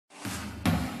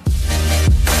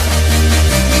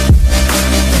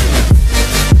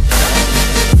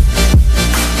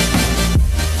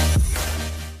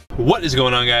What is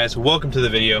going on, guys? Welcome to the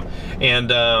video, and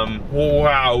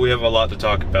wow, we have a lot to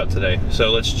talk about today.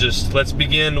 So let's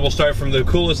begin. We'll start from the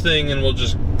coolest thing and we'll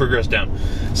just progress down.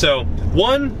 So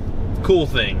one cool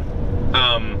thing,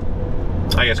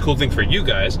 I guess cool thing for you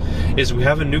guys, is we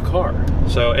have a new car.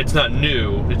 So it's not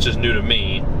new, it's just new to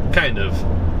me, kind of,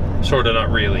 sort of, not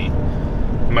really.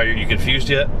 Are you confused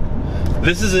yet?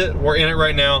 This is it, we're in it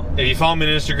right now. If you follow me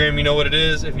on Instagram, you know what it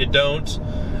is. If you don't,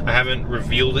 I haven't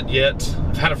revealed it yet.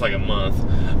 I've had it for like a month.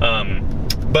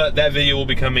 But that video will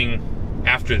be coming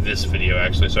after this video,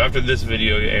 actually. So after this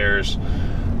video airs,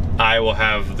 I will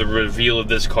have the reveal of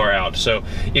this car out. So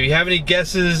if you have any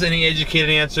guesses, any educated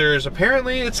answers,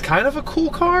 apparently it's kind of a cool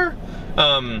car.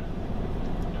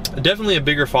 Definitely a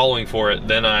bigger following for it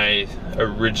than I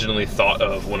originally thought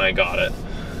of when I got it.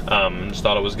 Just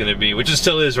thought it was gonna be, which it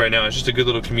still is right now. It's just a good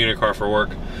little commuter car for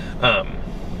work.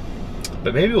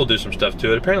 But maybe we'll do some stuff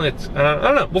to it. Apparently it's, I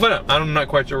don't know, we'll find out. I'm not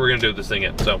quite sure what we're gonna do with this thing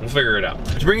yet, so we'll figure it out.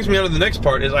 Which brings me on to the next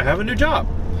part, is I have a new job.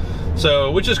 So,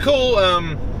 which is cool,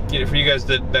 you know, for you guys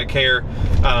that care.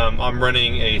 I'm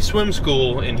running a swim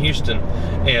school in Houston,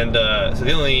 and so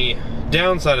the only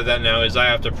downside of that now is I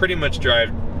have to pretty much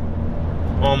drive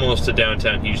almost to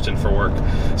downtown Houston for work.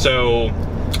 So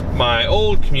my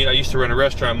old commute, I used to run a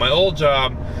restaurant. My old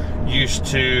job used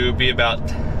to be about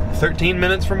 13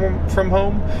 minutes from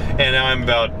home, and now I'm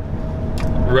about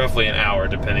roughly an hour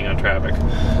depending on traffic.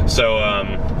 So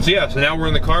yeah, so now we're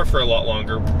in the car for a lot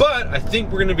longer, but I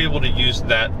think we're gonna be able to use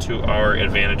that to our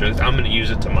advantage. I'm gonna use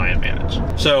it to my advantage.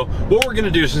 So what we're gonna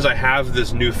do, since I have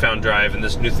this newfound drive and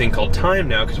this new thing called time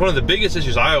now, because one of the biggest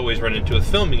issues I always run into with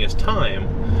filming is time,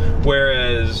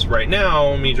 whereas right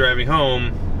now, me driving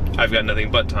home, I've got nothing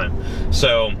but time.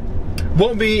 So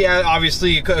won't be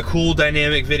obviously a cool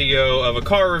dynamic video of a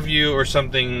car review or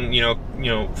something, you know,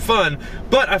 fun,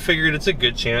 but I figured it's a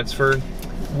good chance for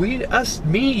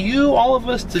me, you, all of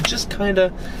us to just kind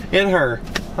of, and her,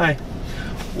 hi,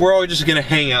 we're all just gonna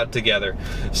hang out together.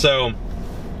 So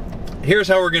here's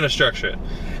how we're gonna structure it.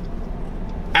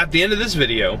 At the end of this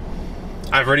video,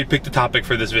 I've already picked the topic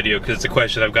for this video because it's a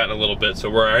question I've gotten a little bit, so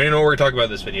I already know what we're talking about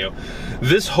this video.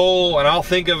 This whole, and I'll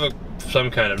think of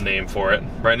some kind of name for it.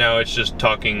 Right now it's just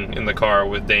talking in the car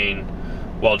with Dane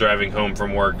while driving home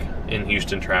from work in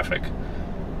Houston traffic.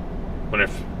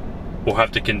 We'll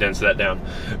have to condense that down.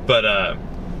 But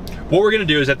what we're gonna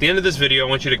do is, at the end of this video, I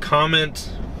want you to comment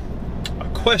a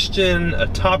question, a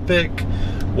topic,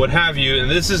 what have you, and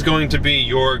this is going to be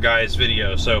your guys'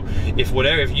 video. So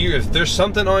if there's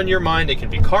something on your mind, it can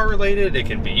be car related, it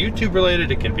can be YouTube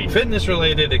related, it can be fitness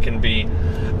related, it can be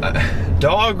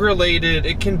dog related,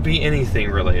 it can be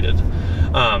anything related.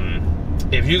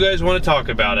 If you guys want to talk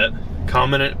about it,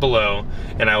 comment it below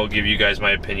and I will give you guys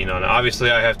my opinion on it.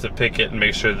 Obviously I have to pick it and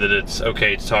make sure that it's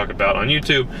okay to talk about on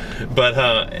YouTube, but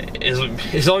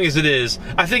as long as it is,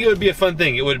 I think it would be a fun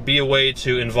thing. It would be a way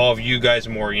to involve you guys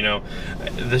more. You know,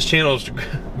 this channel is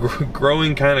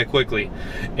growing kind of quickly,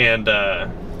 and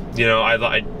you know,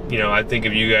 I think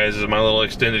of you guys as my little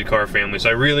extended car family, so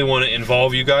I really want to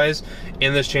involve you guys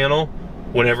in this channel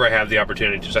whenever I have the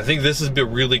opportunity to. So I think this is a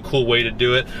really cool way to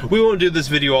do it. We won't do this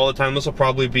video all the time. This will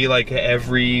probably be like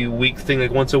every week thing,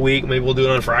 like once a week. Maybe we'll do it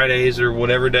on Fridays or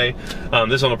whatever day.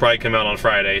 This one will probably come out on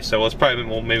Friday, so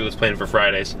maybe let's plan for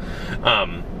Fridays.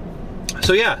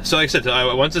 So yeah, so like I said,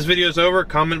 once this video is over,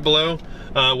 comment below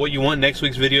what you want next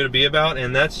week's video to be about,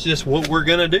 and that's just what we're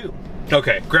gonna do.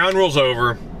 Okay, ground rules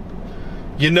over.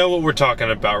 You know what we're talking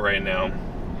about right now.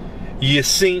 You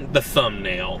seen the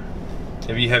thumbnail.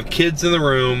 If you have kids in the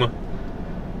room,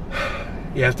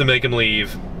 you have to make them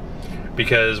leave,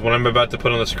 because what I'm about to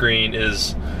put on the screen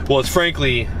is, well, it's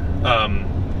frankly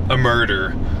a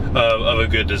murder of a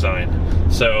good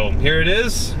design. So here it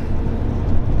is.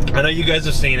 I know you guys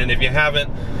have seen it. If you haven't,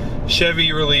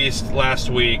 Chevy released last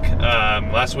week,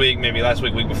 maybe last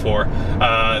week before,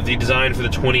 the design for the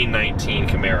 2019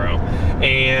 Camaro.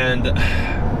 And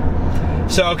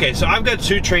so, okay, so I've got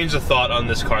two trains of thought on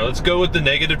this car. Let's go with the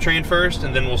negative train first,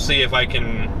 and then we'll see if I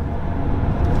can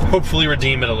hopefully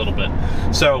redeem it a little bit.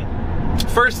 So,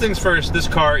 first things first, this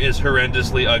car is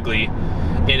horrendously ugly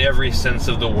in every sense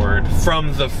of the word,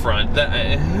 from the front.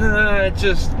 Man,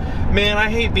 I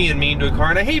hate being mean to a car,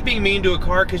 and I hate being mean to a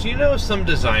car because, you know, some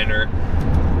designer,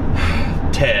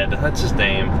 Ted, that's his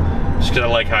name, just because I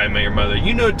like How I Met Your Mother.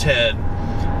 You know, Ted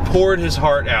poured his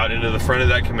heart out into the front of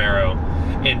that Camaro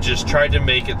and just tried to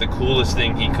make it the coolest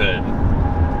thing he could.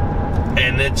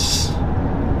 And it's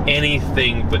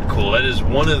anything but cool. That is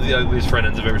one of the ugliest front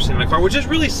ends I've ever seen in a car, which is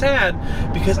really sad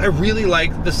because I really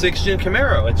like the 6th gen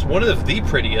Camaro. It's one of the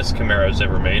prettiest Camaros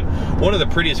ever made. One of the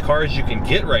prettiest cars you can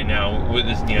get right now, with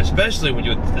this, you know, especially when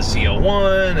you with the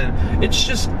CL1, and it's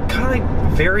just kind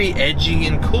of very edgy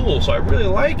and cool. So I really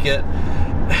like it.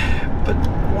 But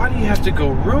why do you have to go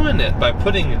ruin it by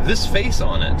putting this face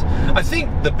on it? I think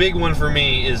the big one for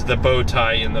me is the bow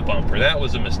tie in the bumper. That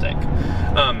was a mistake.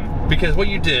 Because what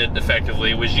you did,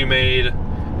 effectively, was you made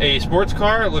a sports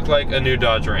car look like a new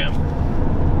Dodge Ram.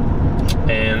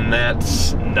 And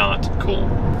that's not cool.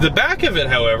 The back of it,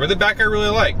 however, the back I really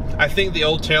like. I think the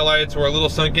old taillights were a little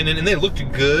sunken in, and they looked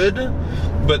good,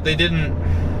 but they didn't,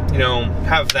 you know,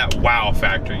 have that wow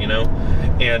factor, you know?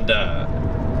 And,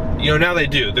 you know, now they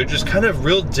do. They're just kind of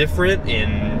real different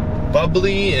and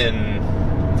bubbly, and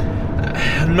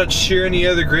I'm not sure any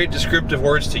other great descriptive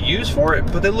words to use for it,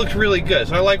 but they look really good.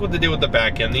 So I like what they did with the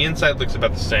back end. The inside looks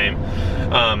about the same.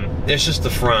 It's just the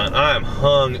front. I am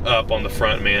hung up on the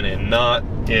front, man, and not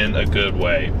in a good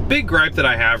way. Big gripe that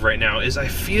I have right now is I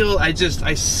feel I just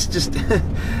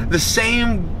the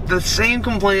same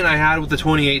complaint I had with the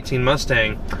 2018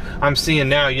 Mustang I'm seeing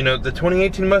now. You know, the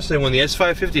 2018 Mustang, when the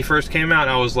S550 first came out,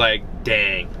 I was like,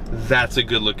 dang, that's a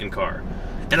good looking car.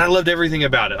 And I loved everything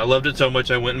about it. I loved it so much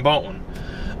I went and bought one.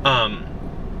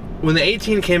 When the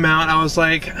 18 came out, I was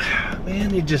like,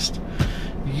 man, you just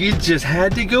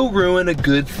had to go ruin a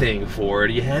good thing for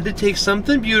it. You had to take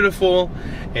something beautiful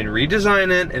and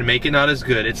redesign it and make it not as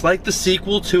good. It's like the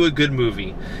sequel to a good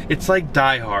movie. It's like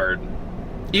Die Hard.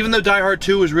 Even though Die Hard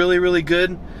 2 was really, really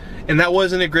good, and that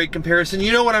wasn't a great comparison,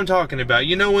 you know what I'm talking about.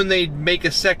 You know when they make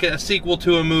a sequel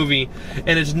to a movie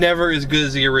and it's never as good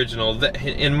as the original.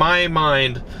 In my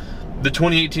mind, the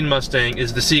 2018 Mustang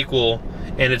is the sequel,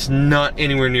 and it's not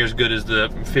anywhere near as good as the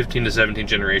 15 to 17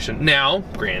 generation. Now,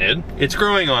 granted, it's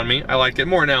growing on me. I like it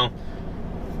more now.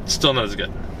 It's still not as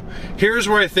good. Here's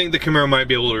where I think the Camaro might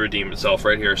be able to redeem itself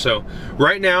right here. So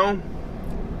right now,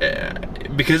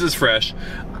 because it's fresh,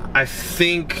 I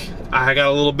think I got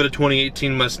a little bit of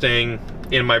 2018 Mustang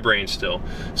in my brain still.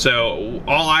 So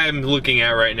all I am looking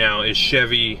at right now is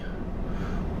Chevy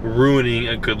ruining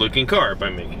a good looking car by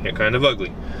making it kind of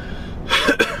ugly.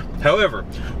 However,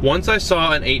 once I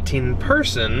saw an 18 in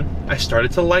person, I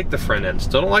started to like the front end.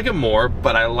 Still don't like it more,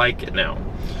 but I like it now.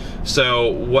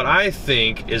 So what I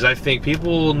think is, I think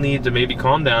people need to maybe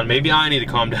calm down. Maybe I need to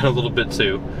calm down a little bit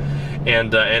too,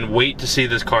 and wait to see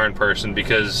this car in person,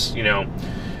 because, you know,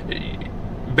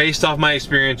 based off my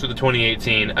experience with the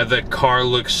 2018, the car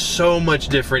looks so much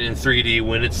different in 3D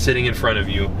when it's sitting in front of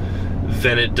you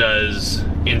than it does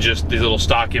in just these little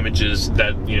stock images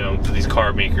that, you know, these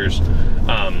car makers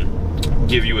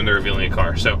give you when they're revealing a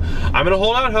car. So I'm gonna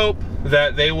hold out hope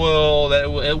that it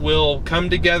will come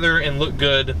together and look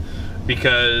good,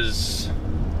 because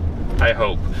I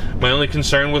hope. My only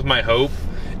concern with my hope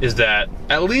is that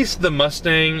at least the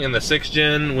Mustang and the 6th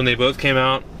gen, when they both came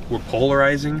out, were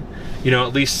polarizing. You know,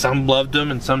 at least some loved them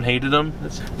and some hated them.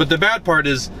 But the bad part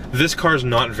is, this car's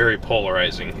not very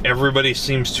polarizing. Everybody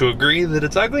seems to agree that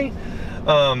it's ugly.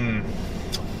 But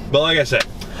like I said,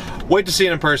 wait to see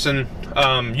it in person.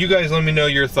 You guys let me know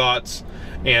your thoughts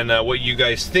and what you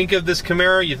guys think of this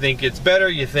Camaro. You think it's better?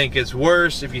 You think it's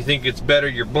worse? If you think it's better,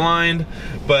 you're blind.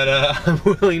 But I'm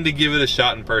willing to give it a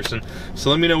shot in person. So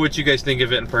let me know what you guys think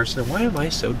of it in person. And why am I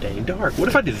so dang dark? What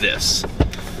if I do this?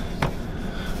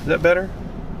 Is that better?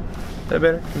 Is that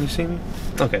better? Can you see me?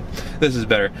 Okay, this is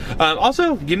better.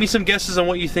 Also, give me some guesses on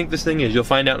what you think this thing is. You'll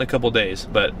find out in a couple days,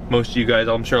 but most of you guys,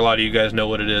 I'm sure a lot of you guys know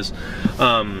what it is.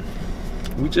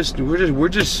 We're just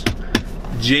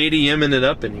JDMing it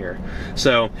up in here.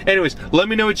 So, anyways, let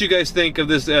me know what you guys think of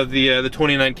this, the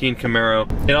 2019 Camaro.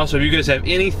 And also, if you guys have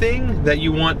anything that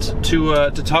you want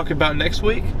to talk about next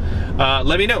week,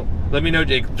 let me know. Let me know.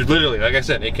 Literally, like I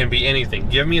said, it can be anything.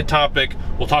 Give me a topic.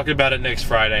 We'll talk about it next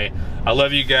Friday. I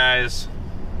love you guys.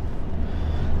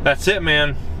 That's it,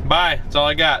 man. Bye. That's all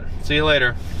I got. See you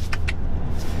later.